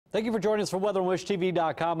Thank you for joining us for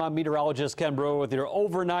weatherandwishtv.com. I'm meteorologist Ken Brewer with your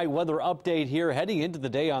overnight weather update here heading into the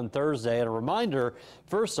day on Thursday. And a reminder,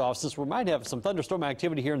 first off, since we might have some thunderstorm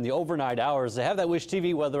activity here in the overnight hours, they have that Wish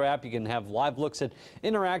TV weather app. You can have live looks at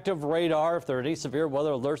interactive radar. If there are any severe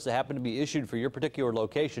weather alerts that happen to be issued for your particular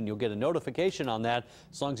location, you'll get a notification on that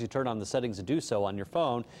as long as you turn on the settings to do so on your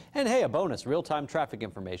phone. And hey, a bonus, real-time traffic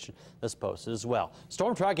information that's posted as well.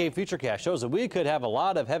 Storm Track 8 Futurecast shows that we could have a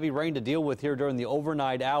lot of heavy rain to deal with here during the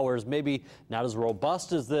overnight hours. Maybe not as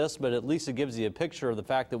robust as this, but at least it gives you a picture of the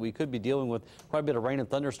fact that we could be dealing with quite a bit of rain and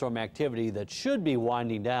thunderstorm activity that should be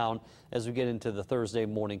winding down as we get into the Thursday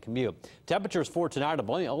morning commute. Temperatures for tonight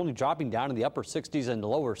are only dropping down in the upper 60s and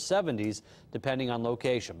lower 70s depending on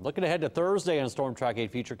location. Looking ahead to Thursday on Storm Track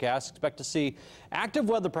 8 Futurecast, expect to see active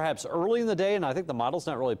weather perhaps early in the day, and I think the model's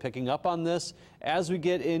not really picking up on this. As we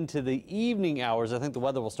get into the evening hours, I think the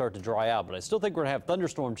weather will start to dry out, but I still think we're going to have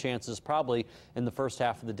thunderstorm chances probably in the first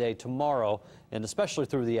half of the day tomorrow, and especially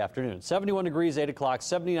through the afternoon. 71 degrees 8 o'clock,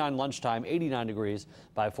 79 lunchtime, 89 degrees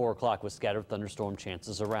by 4 o'clock with scattered thunderstorm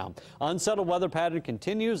chances around. Unsettled weather pattern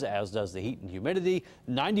continues, as does the heat and humidity.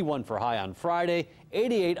 91 for high on Friday,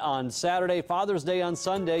 88 on Saturday, Father's Day on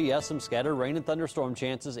Sunday. Yes, some scattered rain and thunderstorm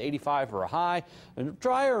chances, 85 for a high. And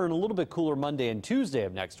drier and a little bit cooler Monday and Tuesday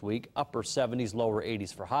of next week, upper 70s, lower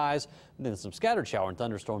 80s for highs. And then some scattered shower and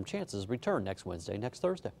thunderstorm chances return next Wednesday, next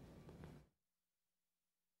Thursday.